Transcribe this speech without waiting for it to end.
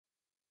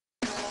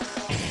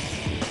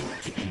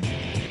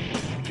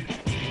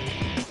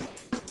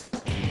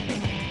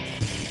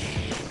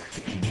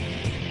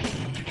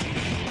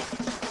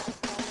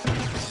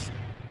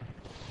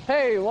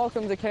Hey,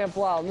 welcome to Camp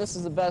Lowden. This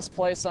is the best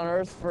place on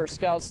earth for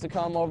scouts to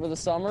come over the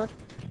summer.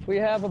 We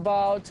have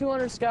about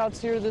 200 scouts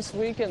here this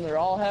week, and they're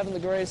all having the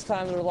greatest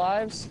time of their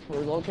lives. We're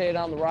located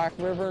on the Rock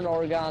River in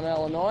Oregon,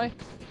 Illinois,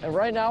 and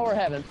right now we're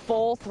having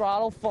full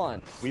throttle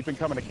fun. We've been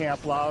coming to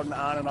Camp Lowden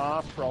on and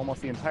off for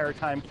almost the entire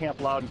time Camp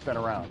Lowden's been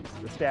around.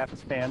 The staff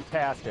is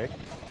fantastic.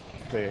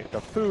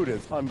 The food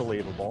is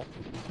unbelievable.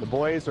 The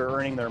boys are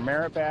earning their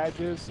merit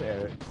badges.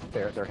 They're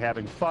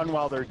having fun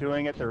while they're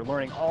doing it. They're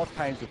learning all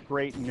kinds of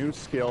great new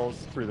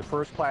skills through the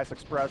First Class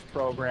Express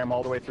program,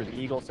 all the way through the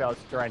Eagle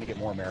Scouts, trying to get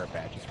more merit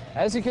badges.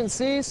 As you can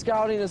see,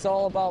 scouting is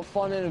all about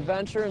fun and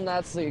adventure, and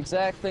that's the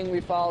exact thing we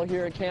follow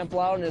here at Camp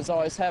Lowden, is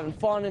always having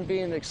fun and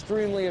being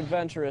extremely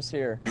adventurous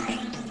here.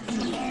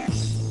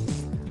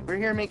 We're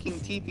here making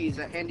teepees,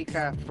 a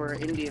handicraft for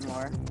Indian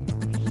war.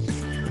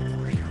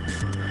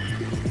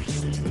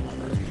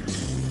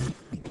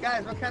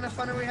 Guys, what kind of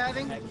fun are we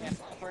having?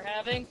 We're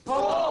having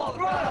full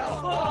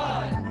throttle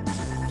fun!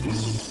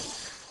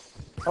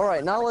 All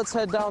right, now let's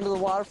head down to the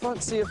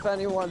waterfront, see if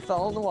anyone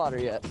fell in the water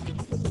yet.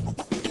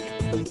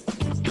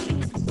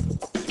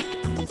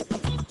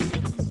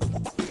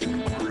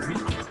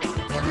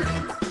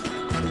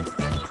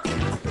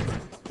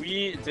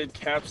 We did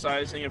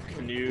capsizing of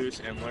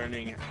canoes and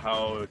learning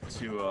how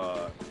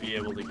to be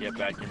able to get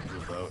back into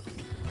the boat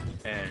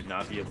and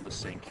not be able to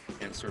sink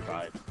and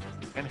survive.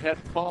 And had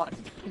fun.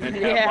 And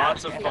have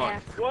lots of fun. Yeah.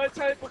 What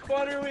type of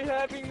fun are we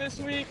having this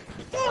week?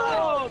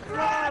 Full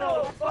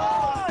throttle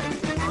fun!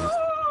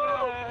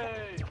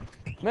 Yay!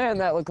 Man,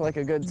 that looked like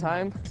a good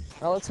time.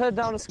 Now let's head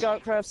down to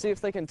Scoutcraft, see if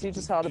they can teach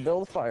us how to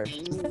build a fire.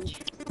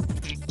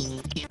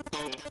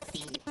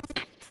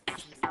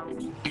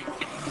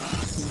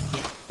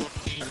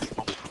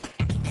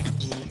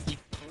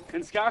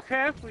 In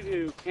Scoutcraft, we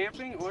do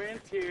camping,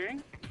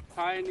 orienteering,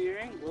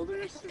 pioneering,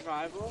 wilderness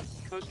survival,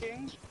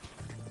 cooking.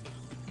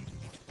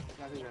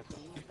 I think that's all.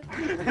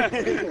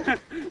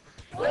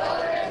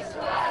 Wilderness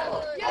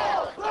survival,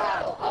 yellow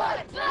throttle fun!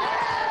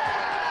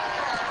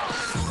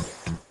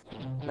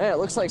 Man, it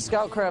looks like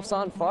Scoutcraft's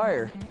on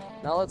fire.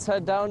 Now let's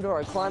head down to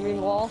our climbing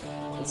wall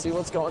and see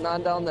what's going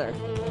on down there.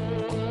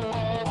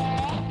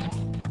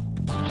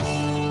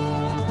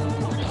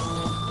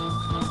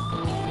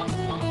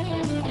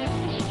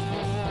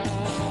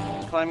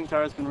 Climbing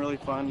tower has been really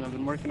fun. I've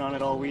been working on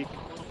it all week,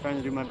 trying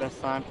to do my best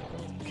time.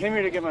 Came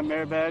here to get my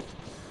merit badge,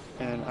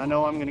 and I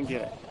know I'm gonna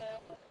get it.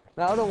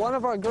 Now to one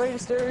of our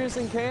greatest areas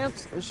in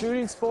camps, the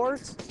shooting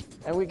sports,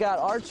 and we got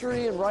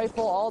archery and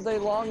rifle all day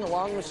long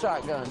along with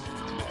shotgun.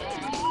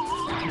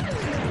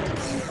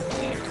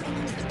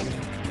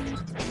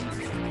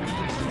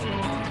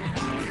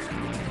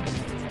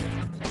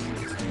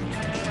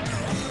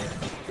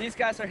 These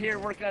guys are here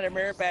working on their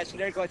merit badge, and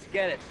they're going to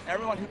get it.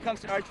 Everyone who comes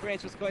to archery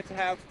range is going to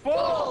have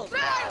Full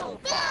throttle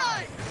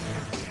fun!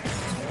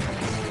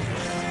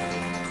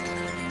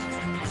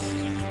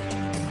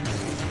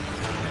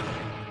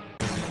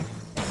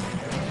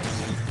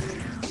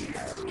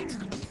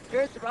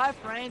 Here at the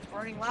rifle range,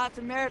 we're earning lots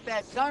of merit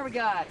badges, aren't we,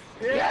 guys?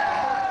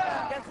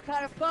 Yeah! That's the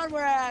kind of fun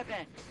we're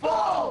having.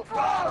 Full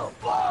throttle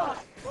fun!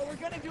 But we're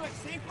going to do it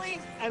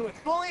safely and with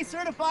fully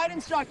certified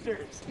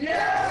instructors.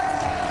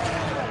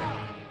 Yeah!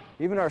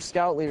 Even our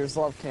scout leaders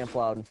love Camp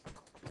Lowden.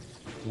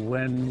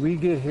 When we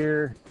get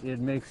here, it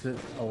makes it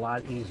a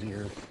lot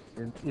easier.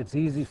 It's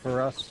easy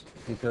for us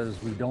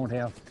because we don't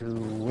have to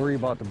worry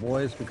about the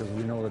boys because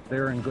we know that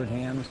they're in good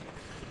hands,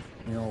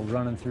 you know,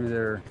 running through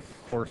their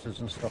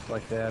courses and stuff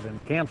like that.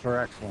 And camps are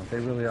excellent. They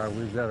really are.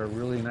 We've got a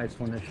really nice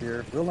one this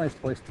year. Real nice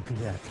place to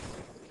be at.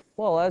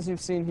 Well, as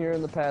you've seen here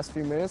in the past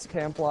few minutes,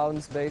 Camp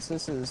Lowden's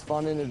basis is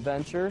fun and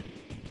adventure.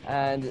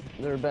 And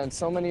there have been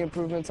so many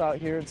improvements out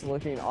here. It's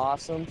looking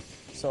awesome.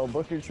 So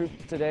book your troop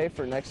today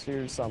for next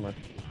year's summer.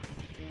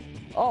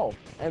 Oh,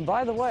 and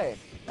by the way,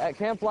 at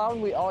Camp Lowden,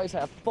 we always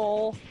have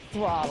full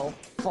throttle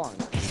fun.